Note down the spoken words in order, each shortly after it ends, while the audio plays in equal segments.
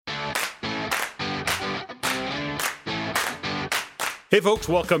Hey folks,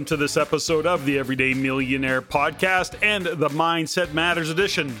 welcome to this episode of the Everyday Millionaire Podcast and the Mindset Matters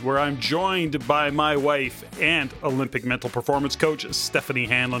edition, where I'm joined by my wife and Olympic mental performance coach, Stephanie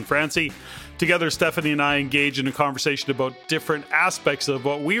Francey. Together, Stephanie and I engage in a conversation about different aspects of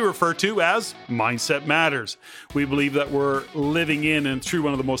what we refer to as Mindset Matters. We believe that we're living in and through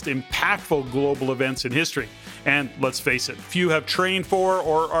one of the most impactful global events in history. And let's face it, few have trained for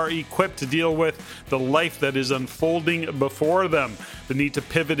or are equipped to deal with the life that is unfolding before them. The need to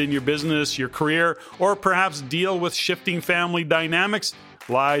pivot in your business, your career, or perhaps deal with shifting family dynamics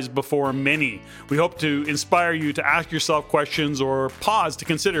lies before many. We hope to inspire you to ask yourself questions or pause to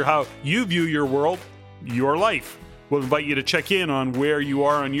consider how you view your world, your life. We'll invite you to check in on where you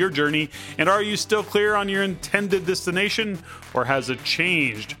are on your journey, and are you still clear on your intended destination, or has it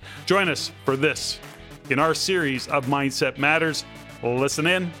changed? Join us for this in our series of Mindset Matters. Listen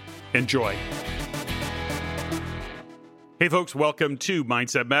in, enjoy. Hey folks, welcome to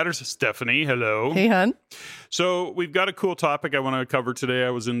Mindset Matters. Stephanie, hello. Hey, hon. So we've got a cool topic I want to cover today.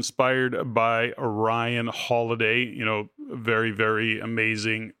 I was inspired by Ryan Holiday, very, very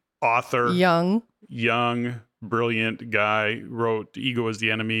amazing author. Young, brilliant guy, wrote Ego is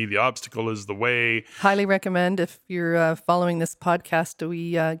the Enemy, The Obstacle is the Way. Highly recommend if you're following this podcast.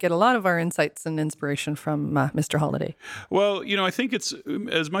 We get a lot of our insights and inspiration from Mr. Holiday. Well, I think it's,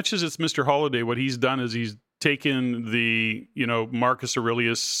 as much as it's Mr. Holiday, what he's done is he's taken the, Marcus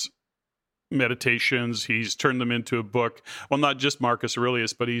Aurelius meditations, he's turned them into a book. Well, not just Marcus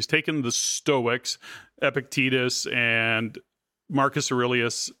Aurelius, but he's taken the Stoics, Epictetus and Marcus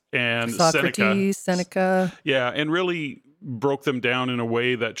Aurelius and Socrates, Seneca. Yeah, and really broke them down in a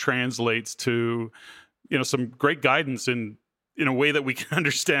way that translates to, some great guidance in a way that we can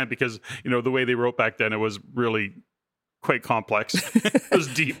understand, because, the way they wrote back then, it was really quite complex. It was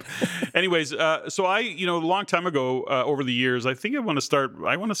deep. Anyways, so I, a long time ago, over the years, I think I want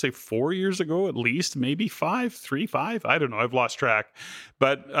to say 4 years ago, at least, maybe 5, I don't know. I've lost track.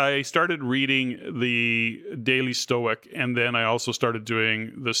 But I started reading the Daily Stoic, and then I also started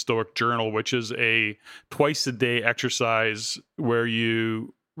doing the Stoic Journal, which is a twice a day exercise where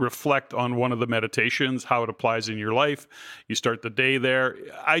you reflect on one of the meditations, how it applies in your life. You start the day there.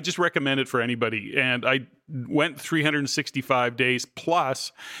 I just recommend it for anybody. And I went 365 days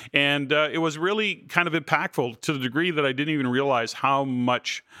plus, and it was really kind of impactful to the degree that I didn't even realize how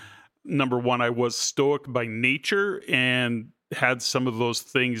much, number one, I was Stoic by nature and had some of those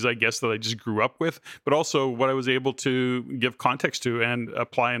things, I guess, that I just grew up with, but also what I was able to give context to and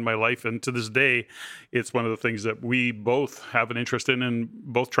apply in my life. And to this day, it's one of the things that we both have an interest in and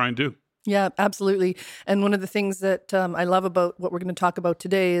both try and do. Yeah, absolutely. And one of the things that I love about what we're going to talk about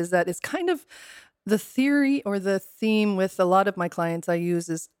today is that it's kind of the theory or the theme with a lot of my clients I use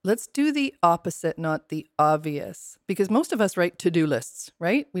is let's do the opposite, not the obvious. Because most of us write to-do lists,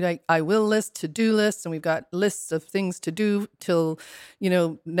 right? We like, I will list to-do lists, and we've got lists of things to do till,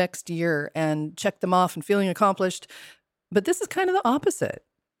 next year and check them off and feeling accomplished. But this is kind of the opposite.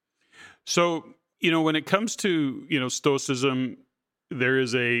 So, when it comes to, Stoicism,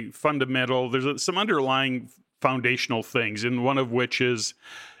 there's some underlying foundational things, and one of which is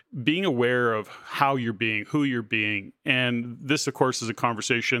being aware of how you're being, who you're being. And this, of course, is a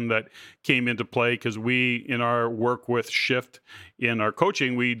conversation that came into play because we, in our work with Shift, in our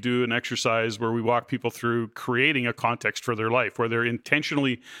coaching, we do an exercise where we walk people through creating a context for their life, where they're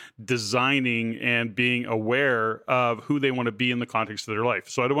intentionally designing and being aware of who they want to be in the context of their life.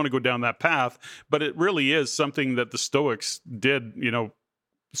 So I don't want to go down that path, but it really is something that the Stoics did,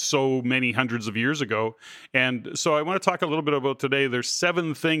 so many hundreds of years ago. And so I want to talk a little bit about today. There's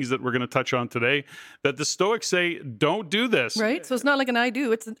 7 things that we're going to touch on today that the Stoics say, don't do this. Right? So it's not like an I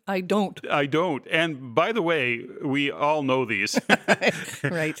do, it's an I don't. I don't. And by the way, we all know these.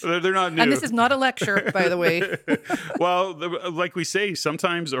 Right. They're not new. And this is not a lecture, by the way. Well, like we say,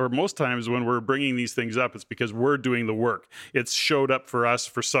 sometimes or most times when we're bringing these things up, it's because we're doing the work. It's showed up for us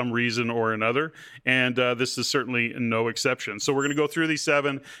for some reason or another. And this is certainly no exception. So we're going to go through these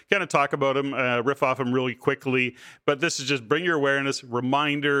 7, kind of talk about them, riff off them really quickly. But this is just bring your awareness,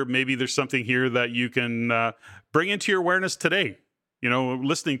 reminder, maybe there's something here that you can bring into your awareness today,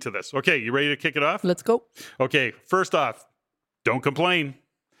 listening to this. Okay, you ready to kick it off? Let's go. Okay, first off, don't complain.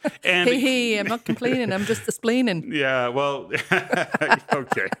 And hey, I'm not complaining. I'm just explaining. Yeah, well,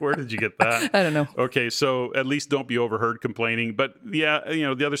 okay. Where did you get that? I don't know. Okay, so at least don't be overheard complaining. But yeah,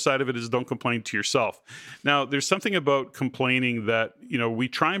 the other side of it is don't complain to yourself. Now, there's something about complaining that, we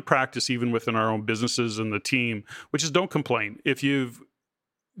try and practice even within our own businesses and the team, which is don't complain. If you've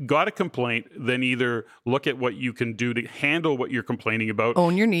got a complaint, then either look at what you can do to handle what you're complaining about.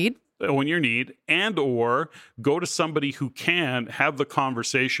 Own your need. when you need, and or go to somebody who can have the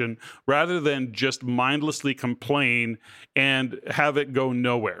conversation rather than just mindlessly complain and have it go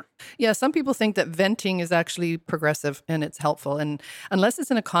nowhere. Yeah, some people think that venting is actually progressive and it's helpful. And unless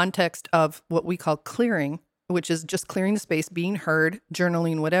it's in a context of what we call clearing, which is just clearing the space, being heard,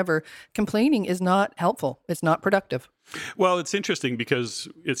 journaling, whatever, complaining is not helpful. It's not productive. Well, it's interesting because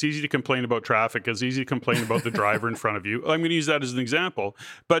it's easy to complain about traffic. It's easy to complain about the driver in front of you. I'm going to use that as an example.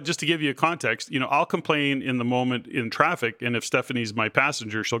 But just to give you a context, I'll complain in the moment in traffic. And if Stephanie's my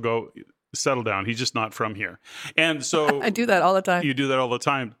passenger, she'll go, settle down. He's just not from here. And so I do that all the time. You do that all the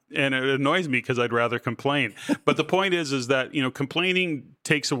time. And it annoys me because I'd rather complain. But the point is that, complaining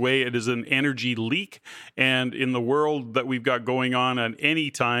takes away, it is an energy leak. And in the world that we've got going on at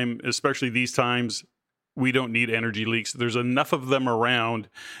any time, especially these times, we don't need energy leaks. There's enough of them around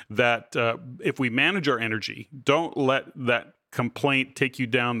that if we manage our energy, don't let that complaint take you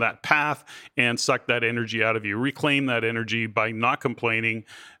down that path and suck that energy out of you. Reclaim that energy by not complaining,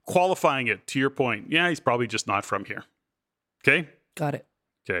 qualifying it to your point. Yeah, he's probably just not from here. Okay? Got it.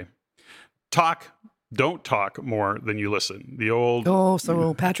 Okay. Don't talk more than you listen. The old...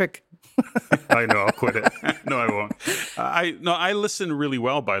 So Patrick... I know, I'll quit it. No, I won't. I listen really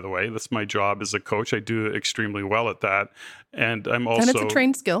well, by the way. That's my job as a coach. I do extremely well at that. And I'm also... And it's a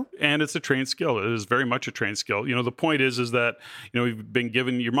trained skill. And it's a trained skill. It is very much a trained skill. The point is that, you've been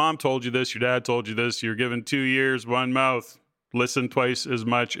given, your mom told you this, your dad told you this, you're given 2 ears, one mouth, listen twice as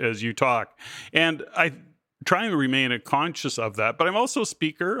much as you talk. And I try and remain conscious of that. But I'm also a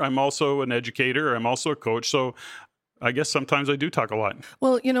speaker. I'm also an educator. I'm also a coach. So I guess sometimes I do talk a lot.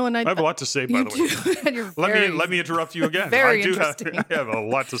 Well, and I have a lot to say, by the way. And you're let me interrupt you again. Very I interesting. have a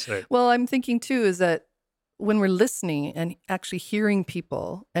lot to say. Well, I'm thinking too is that when we're listening and actually hearing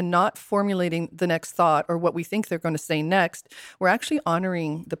people and not formulating the next thought or what we think they're going to say next, we're actually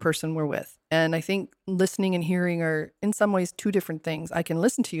honoring the person we're with. And I think listening and hearing are in some ways two different things. I can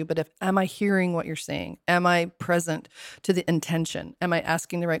listen to you, but am I hearing what you're saying? Am I present to the intention? Am I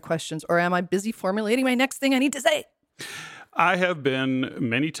asking the right questions? Or am I busy formulating my next thing I need to say? I have been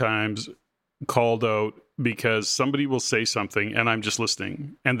many times called out because somebody will say something and I'm just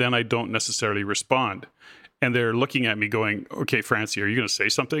listening and then I don't necessarily respond. And they're looking at me going, okay, Francey, are you going to say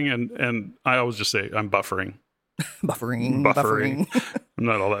something? And I always just say, I'm buffering. Buffering. I'm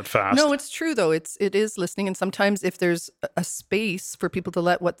not all that fast. No, it's true though. It is listening. And sometimes if there's a space for people to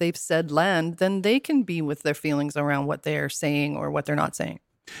let what they've said land, then they can be with their feelings around what they're saying or what they're not saying.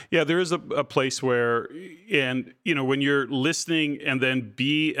 Yeah, there is a place where, and when you're listening and then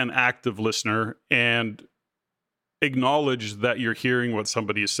be an active listener and acknowledge that you're hearing what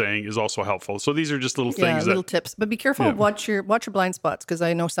somebody is saying is also helpful. So these are just little things. Little tips. But be careful. Watch your blind spots, because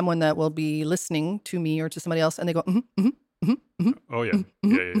I know someone that will be listening to me or to somebody else and they go, Oh, yeah.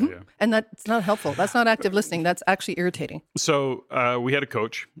 Yeah. And that's not helpful. That's not active listening. That's actually irritating. So we had a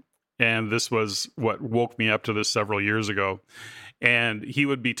coach, and this was what woke me up to this several years ago. And he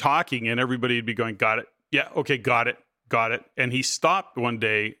would be talking and everybody would be going, got it. Yeah, okay, got it. And he stopped one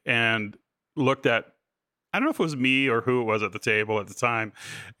day and looked at, I don't know if it was me or who it was at the table at the time.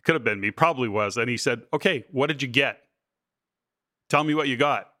 It could have been me, probably was. And he said, okay, what did you get? Tell me what you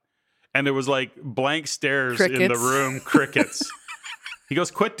got. And there was like blank stares in the room, crickets. He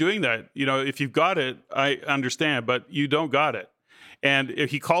goes, quit doing that. If you've got it, I understand, but you don't got it. And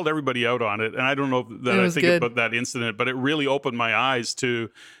he called everybody out on it. And I don't know that I think about that incident, but it really opened my eyes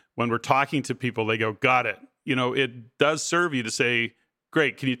to when we're talking to people, they go, got it. It does serve you to say,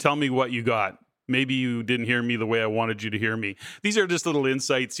 great, can you tell me what you got? Maybe you didn't hear me the way I wanted you to hear me. These are just little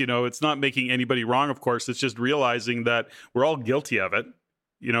insights. It's not making anybody wrong, of course. It's just realizing that we're all guilty of it.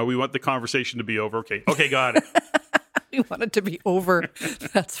 We want the conversation to be over. Okay, got it. We want it to be over.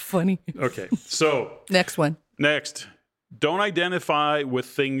 That's funny. Okay, so. Next. Don't identify with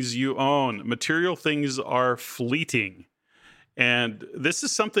things you own. Material things are fleeting. And this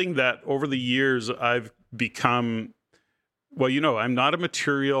is something that over the years I've become, I'm not a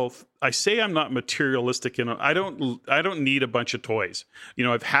material. I say I'm not materialistic. I don't need a bunch of toys.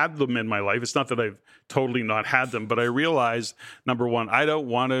 I've had them in my life. It's not that I've totally not had them, but I realize, number one,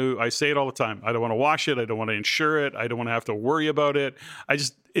 I say it all the time. I don't want to wash it. I don't want to insure it. I don't want to have to worry about it.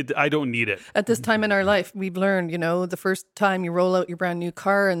 I don't need it. At this time in our life, we've learned, the first time you roll out your brand new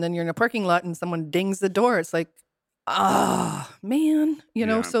car and then you're in a parking lot and someone dings the door, it's like, man,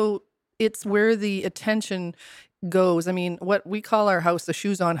 so it's where the attention goes. I mean, what we call our house, the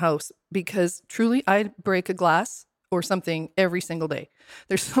shoes on house, because truly I break a glass or something every single day.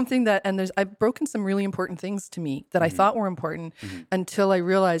 There's something I've broken some really important things to me that I thought were important until I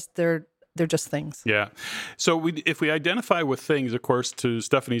realized they're they're just things. Yeah. So if we identify with things, of course, to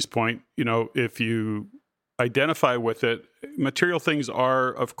Stephanie's point, if you identify with it, material things are,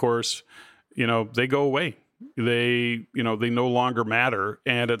 of course, they go away. They no longer matter.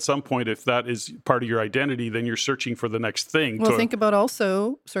 And at some point, if that is part of your identity, then you're searching for the next thing. Well, think about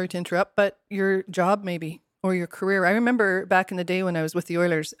also, sorry to interrupt, but your job maybe, or your career. I remember back in the day when I was with the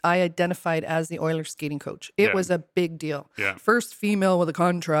Oilers, I identified as the Oilers skating coach. It was a big deal. Yeah. First female with a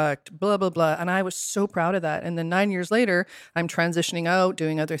contract, blah, blah, blah. And I was so proud of that. And then 9 years later, I'm transitioning out,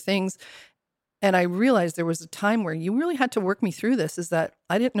 doing other things. And I realized there was a time where you really had to work me through this, is that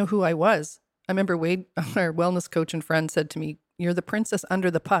I didn't know who I was. I remember Wade, our wellness coach and friend, said to me, "You're the princess under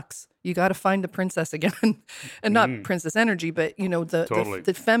the pucks. You got to find the princess again." And not princess energy, but,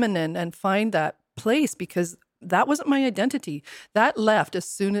 the feminine, and find that place, because that wasn't my identity. That left as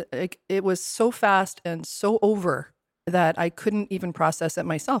soon as it was so fast and so over that I couldn't even process it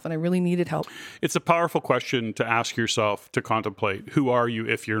myself, and I really needed help. It's a powerful question to ask yourself, to contemplate. Who are you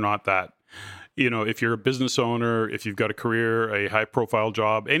if you're not that? If you're a business owner, if you've got a career, a high profile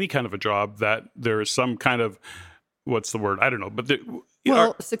job, any kind of a job, that there is some kind of, what's the word? I don't know. But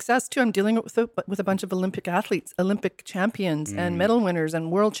success too. I'm dealing with a bunch of Olympic athletes, Olympic champions and medal winners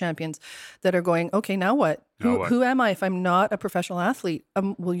and world champions that are going, okay, now what? Who am I if I'm not a professional athlete?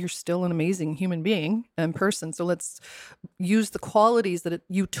 Well, you're still an amazing human being and person. So let's use the qualities that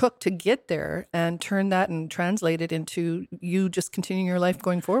you took to get there and turn that and translate it into you just continuing your life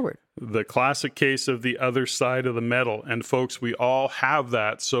going forward. The classic case of the other side of the medal. And folks, we all have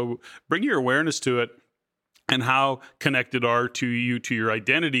that. So bring your awareness to it. And how connected are to your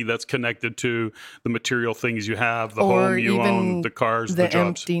identity that's connected to the material things you have, the home you own, the cars, the jobs. The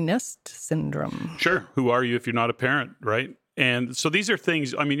empty nest syndrome. Sure. Who are you if you're not a parent, right? And so these are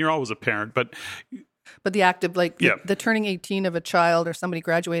things, you're always a parent, but the act of the turning 18 of a child or somebody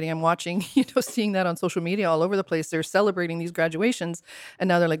graduating, I'm watching, seeing that on social media all over the place. They're celebrating these graduations. And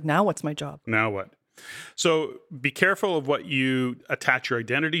now they're like, now what's my job? Now what? So be careful of what you attach your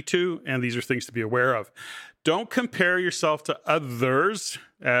identity to. And these are things to be aware of. Don't compare yourself to others,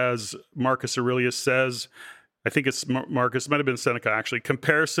 as Marcus Aurelius says. I think it's Marcus, it might have been Seneca actually.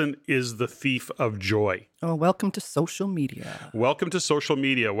 Comparison is the thief of joy. Oh, welcome to social media. Welcome to social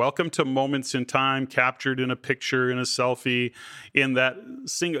media. Welcome to moments in time captured in a picture, in a selfie, in that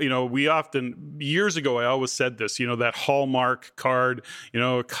single, we often, years ago, I always said this, that Hallmark card,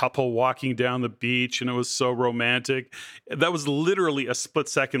 a couple walking down the beach, and it was so romantic. That was literally a split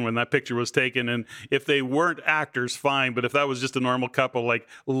second when that picture was taken. And if they weren't actors, fine. But if that was just a normal couple,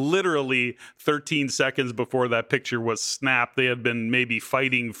 literally 13 seconds before that picture was snapped, they had been maybe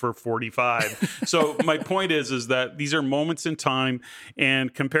fighting for 45. So my point is that these are moments in time,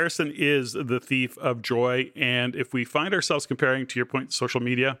 and comparison is the thief of joy. And if we find ourselves comparing, to your point, social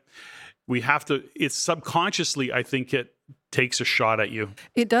media, we have to, it's subconsciously, I think it takes a shot at you.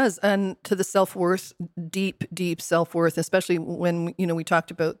 It does. And to the self-worth, deep self-worth, especially when, we talked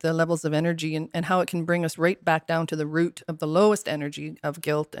about the levels of energy and how it can bring us right back down to the root of the lowest energy of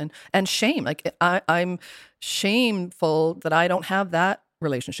guilt and shame. I'm shameful that I don't have that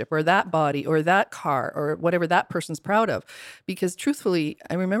relationship or that body or that car or whatever that person's proud of. Because truthfully,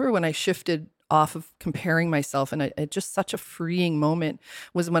 I remember when I shifted off of comparing myself, and it just such a freeing moment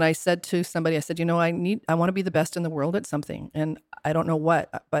was when I said to somebody, I said, I want to be the best in the world at something. And I don't know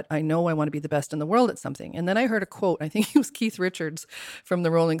what, but I know I want to be the best in the world at something. And then I heard a quote, I think it was Keith Richards from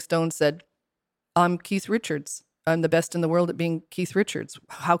the Rolling Stones, said, "I'm Keith Richards. I'm the best in the world at being Keith Richards.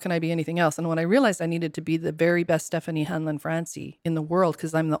 How can I be anything else?" And when I realized I needed to be the very best Stephanie Hanlon Francey in the world,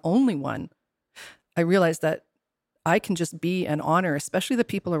 because I'm the only one, I realized that I can just be and honor, especially the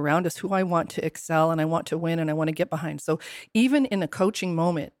people around us who I want to excel and I want to win and I want to get behind. So even in a coaching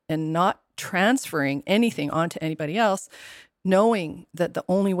moment and not transferring anything onto anybody else, knowing that the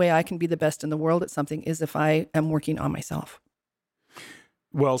only way I can be the best in the world at something is if I am working on myself.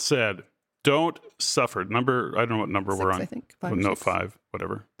 Well said. Don't suffer. I don't know what number 6, we're on. I think. 5 No, 6. 5,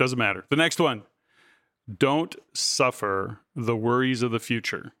 whatever. Doesn't matter. The next one. Don't suffer the worries of the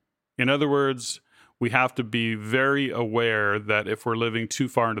future. In other words, we have to be very aware that if we're living too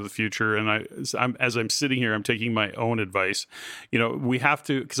far into the future, and as I'm sitting here, I'm taking my own advice, we have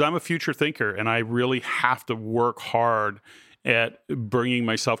to, because I'm a future thinker and I really have to work hard at bringing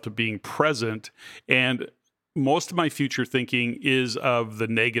myself to being present. And most of my future thinking is of the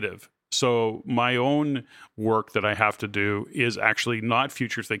negative. So my own work that I have to do is actually not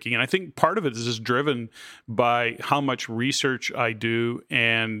future thinking. And I think part of it is just driven by how much research I do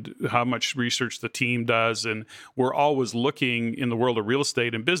and how much research the team does. And we're always looking in the world of real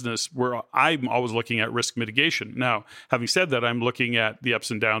estate and business, where I'm always looking at risk mitigation. Now, having said that, I'm looking at the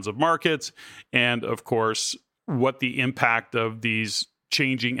ups and downs of markets and, of course, what the impact of these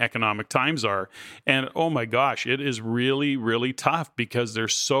changing economic times are. And oh my gosh, it is really, really tough because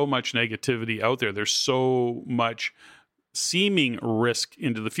there's so much negativity out there. There's so much seeming risk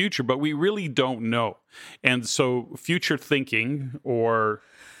into the future, but we really don't know. And so future thinking or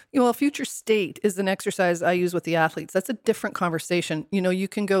Well, future state is an exercise I use with the athletes. That's a different conversation. You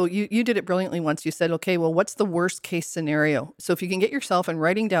can go, you did it brilliantly once. You said, okay, well, what's the worst case scenario? So if you can get yourself and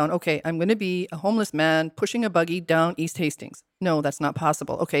writing down, okay, I'm going to be a homeless man pushing a buggy down East Hastings. No, that's not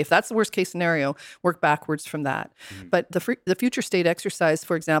possible. Okay, if that's the worst case scenario, work backwards from that. Mm-hmm. But the future state exercise,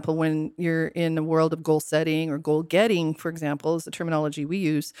 for example, when you're in a world of goal setting or goal getting, for example, is the terminology we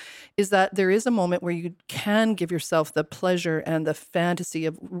use, is that there is a moment where you can give yourself the pleasure and the fantasy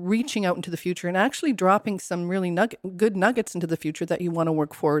of reaching out into the future and actually dropping some really good nuggets into the future that you want to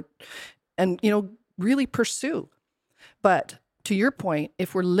work for and, really pursue. But to your point,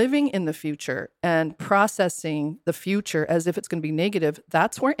 if we're living in the future and processing the future as if it's going to be negative,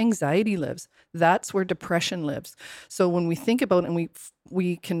 that's where anxiety lives. That's where depression lives. So when we think about it and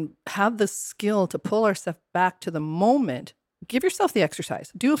we can have the skill to pull ourselves back to the moment, give yourself the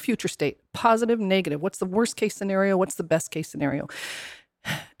exercise. Do a future state, positive, negative. What's the worst case scenario? What's the best case scenario?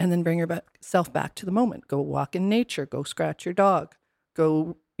 And then bring yourself back to the moment. Go walk in nature. Go scratch your dog.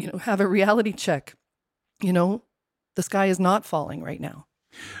 Go, have a reality check. The sky is not falling right now.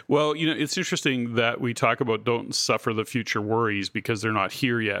 Well, it's interesting that we talk about don't suffer the future worries because they're not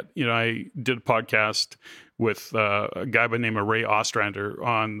here yet. I did a podcast with a guy by the name of Ray Ostrander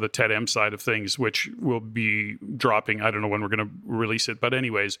on the TED-M side of things, which will be dropping. I don't know when we're going to release it. But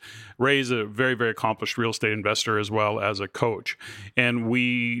anyways, Ray is a very, very accomplished real estate investor as well as a coach. And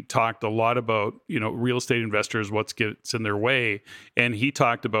we talked a lot about, real estate investors, what gets in their way. And he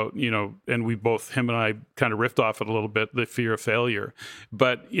talked about, and we both, him and I kind of riffed off it a little bit, the fear of failure.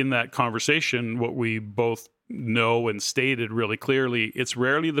 But in that conversation, what we both know and stated really clearly, it's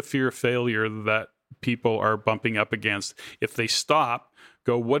rarely the fear of failure that people are bumping up against. If they stop,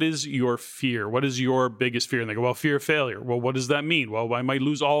 go, what is your fear? What is your biggest fear? And they go, well, fear of failure. Well, what does that mean? Well, I might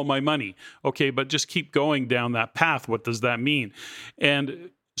lose all my money. Okay, but just keep going down that path. What does that mean?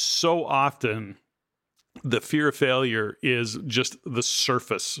 And so often, the fear of failure is just the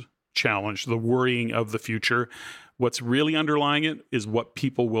surface challenge, the worrying of the future. What's really underlying it is what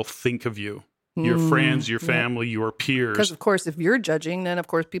people will think of you. Your friends, your family, your peers. Because, of course, if you're judging, then, of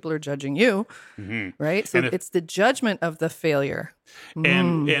course, people are judging you, right? So it's the judgment of the failure.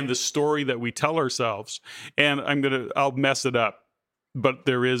 And the story that we tell ourselves. And I'll mess it up, but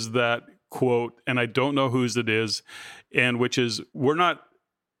there is that quote, and I don't know whose it is, and which is, we're not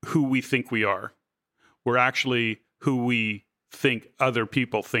who we think we are. We're actually who we think other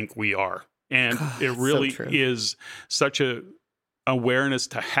people think we are. And it really is such a awareness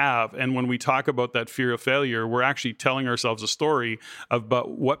to have. And when we talk about that fear of failure, we're actually telling ourselves a story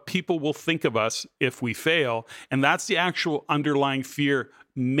about what people will think of us if we fail. And that's the actual underlying fear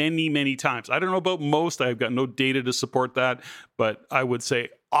many, many times. I don't know about most. I've got no data to support that, but I would say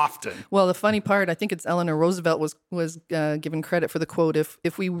often. Well, the funny part, I think it's Eleanor Roosevelt was given credit for the quote,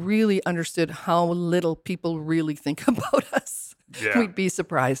 if we really understood how little people really think about us, we'd be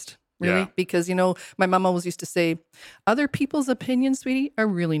surprised. Really? Yeah. Because, my mom always used to say, other people's opinions, sweetie, are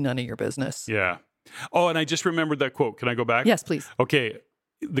really none of your business. Yeah. Oh, and I just remembered that quote. Can I go back? Yes, please. Okay.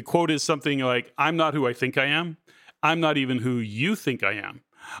 The quote is something like, I'm not who I think I am. I'm not even who you think I am.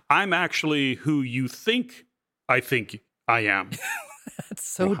 I'm actually who you think I am. That's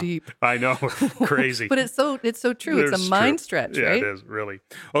so deep. I know. Crazy. But it's so true. It's a mind stretch, right? Yeah, it is, really.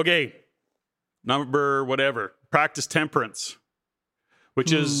 Okay. Number whatever. Practice temperance,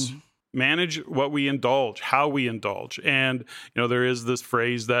 which is manage what we indulge, how we indulge. And, there is this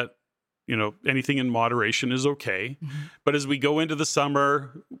phrase that, anything in moderation is okay. Mm-hmm. But as we go into the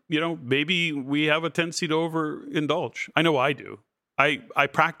summer, maybe we have a tendency to overindulge. I know I do. I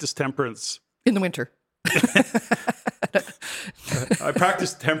practice temperance. In the winter. I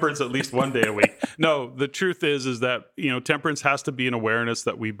practice temperance at least one day a week. No, the truth is that, temperance has to be an awareness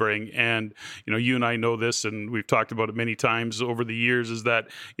that we bring. And, you and I know this, and we've talked about it many times over the years, is that,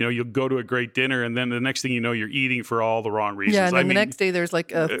 you'll go to a great dinner and then the next thing you know, you're eating for all the wrong reasons. Yeah, and then the next day there's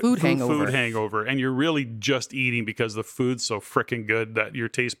like a food hangover. And you're really just eating because the food's so freaking good that your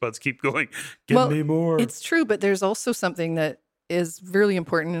taste buds keep going, give me more. It's true, but there's also something that is really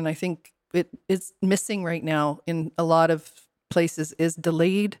important, and I think it is missing right now in a lot of places, is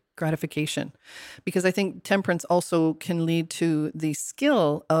delayed gratification. Because I think temperance also can lead to the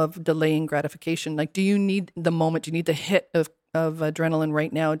skill of delaying gratification. Like, do you need the moment? Do you need the hit of adrenaline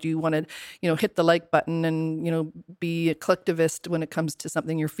right now? Do you want to, hit the like button and, be a collectivist when it comes to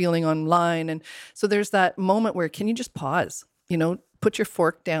something you're feeling online? And so there's that moment where, can you just pause, put your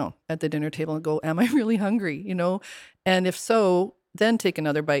fork down at the dinner table and go, am I really hungry? And if so, then take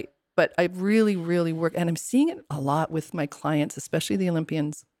another bite. But I really, really work, and I'm seeing it a lot with my clients, especially the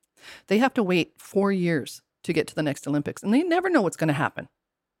Olympians. They have to wait 4 years to get to the next Olympics, and they never know what's going to happen,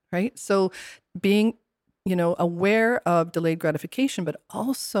 right? So being, aware of delayed gratification, but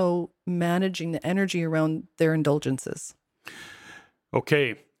also managing the energy around their indulgences.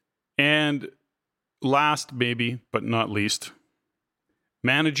 Okay. And last, maybe, but not least,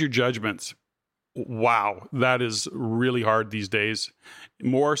 manage your judgments. Wow, that is really hard these days.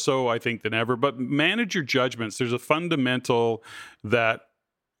 More so, I think, than ever. But manage your judgments. There's a fundamental that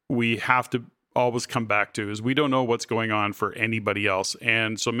we have to always come back to, is we don't know what's going on for anybody else.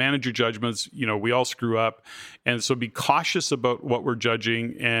 And so manage your judgments. We all screw up. And so be cautious about what we're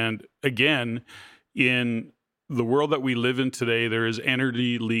judging. And again, in the world that we live in today, there is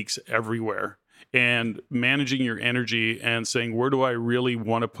energy leaks everywhere. And managing your energy and saying, where do I really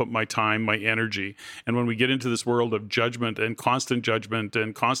want to put my time, my energy? And when we get into this world of judgment and constant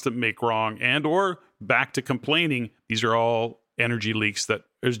make wrong and or back to complaining, these are all energy leaks that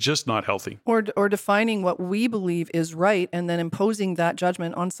is just not healthy. Or defining what we believe is right and then imposing that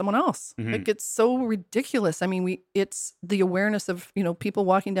judgment on someone else. Mm-hmm. Like, it's so ridiculous. I mean, it's the awareness of, people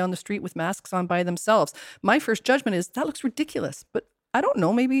walking down the street with masks on by themselves. My first judgment is, that looks ridiculous, but I don't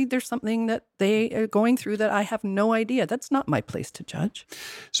know, maybe there's something that they are going through that I have no idea. That's not my place to judge.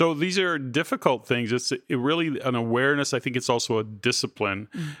 So these are difficult things. It's really an awareness. I think it's also a discipline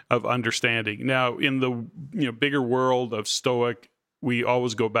of understanding. Now, in the bigger world of Stoic, we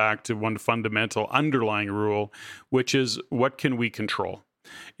always go back to one fundamental underlying rule, which is, what can we control?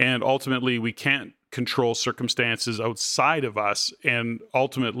 And ultimately, we can't control circumstances outside of us. And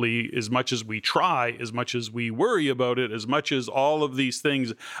ultimately, as much as we try, as much as we worry about it, as much as all of these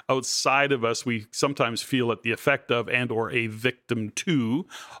things outside of us, we sometimes feel at the effect of and or a victim to,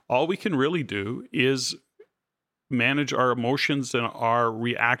 all we can really do is manage our emotions and our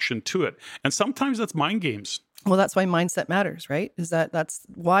reaction to it. And sometimes that's mind games. Well, that's why mindset matters, right? That's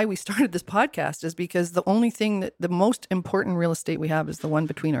why we started this podcast, is because the only thing the most important real estate we have is the one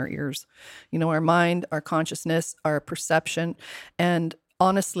between our ears. Our mind, our consciousness, our perception, and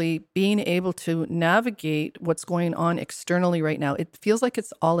honestly, being able to navigate what's going on externally right now, it feels like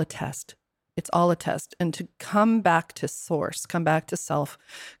it's all a test. It's all a test. And to come back to source, come back to self,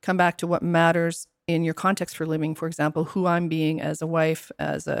 come back to what matters in your context for living, for example, who I'm being as a wife,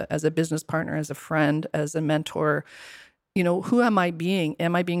 as a business partner, as a friend, as a mentor, who am I being?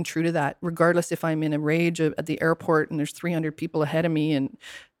 Am I being true to that? Regardless if I'm in a rage at the airport and there's 300 people ahead of me, and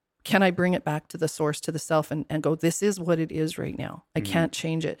can I bring it back to the source, to the self, and go, this is what it is right now. I can't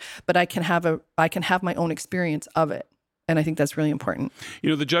change it, but I can have my own experience of it. And I think that's really important.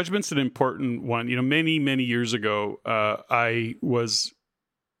 The judgment's an important one. Many, many years ago,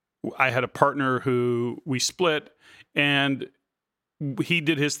 I had a partner who we split, and he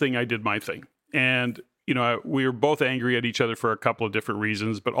did his thing, I did my thing. And, we were both angry at each other for a couple of different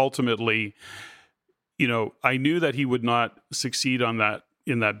reasons, but ultimately, I knew that he would not succeed in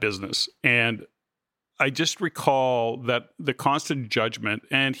that business. And I just recall that the constant judgment,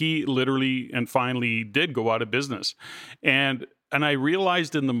 and he literally and finally did go out of business. And I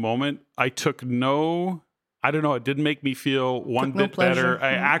realized in the moment, I took it didn't make me feel one bit better.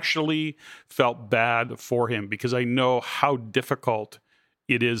 I actually felt bad for him because I know how difficult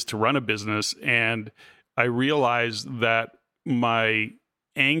it is to run a business. And I realized that my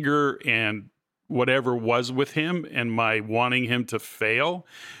anger and whatever was with him and my wanting him to fail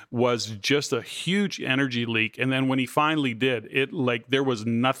was just a huge energy leak. And then when he finally did, there was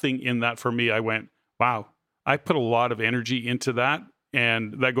nothing in that for me. I went, wow, I put a lot of energy into that.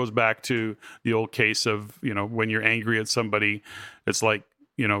 And that goes back to the old case of, when you're angry at somebody, it's like,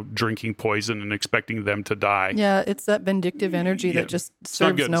 drinking poison and expecting them to die. Yeah, it's that vindictive energy that just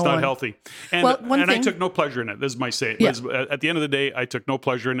serves no one. It's not healthy. And, I took no pleasure in it. This is my say. Yeah. At the end of the day, I took no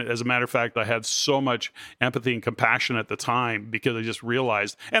pleasure in it. As a matter of fact, I had so much empathy and compassion at the time because I just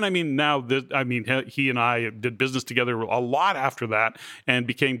realized. And he and I did business together a lot after that and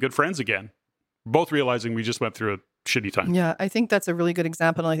became good friends again. Both realizing we just went through a shitty time. Yeah, I think that's a really good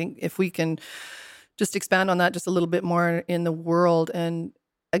example. And I think if we can just expand on that just a little bit more in the world. And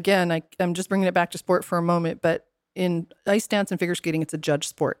again, I'm just bringing it back to sport for a moment, but in ice dance and figure skating, it's a judge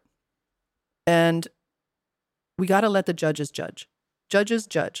sport. And we got to let the judges judge. Judges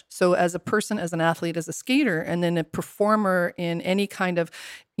judge. So as a person, as an athlete, as a skater, and then a performer in any kind of,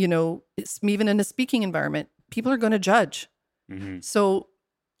 even in a speaking environment, people are going to judge. Mm-hmm. So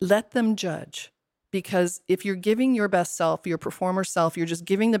let them judge. Because if you're giving your best self, your performer self, you're just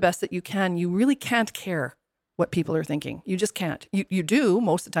giving the best that you can, you really can't care what people are thinking. You just can't. You do,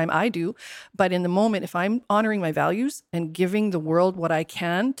 most of the time I do. But in the moment, if I'm honoring my values and giving the world what I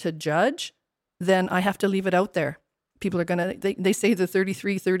can to judge, then I have to leave it out there. People are going to, they say the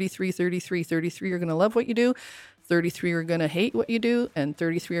 33 are going to love what you do, 33 are going to hate what you do, and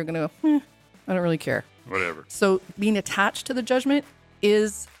 33 are going to go, I don't really care. Whatever. So being attached to the judgment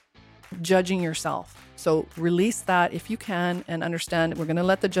is judging yourself. So release that if you can and understand we're going to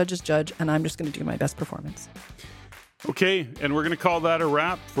let the judges judge and I'm just going to do my best performance. Okay, and we're going to call that a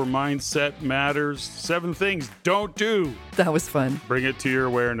wrap for Mindset Matters. 7 things don't do. That was fun. Bring it to your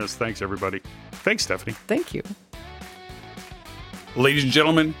awareness. Thanks, everybody. Thanks, Stephanie. Thank you. Ladies and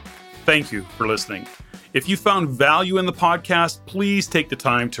gentlemen, thank you for listening. If you found value in the podcast, please take the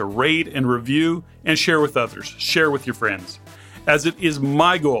time to rate and review and share with others. Share with your friends. As it is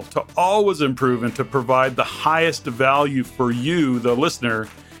my goal to always improve and to provide the highest value for you, the listener.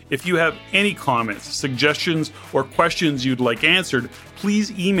 If you have any comments, suggestions, or questions you'd like answered, please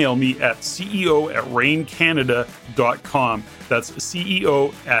email me at ceo@reincanada.com. That's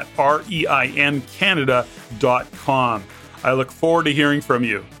ceo@reincanada.com. I look forward to hearing from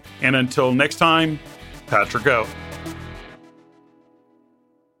you. And until next time, Patrick out.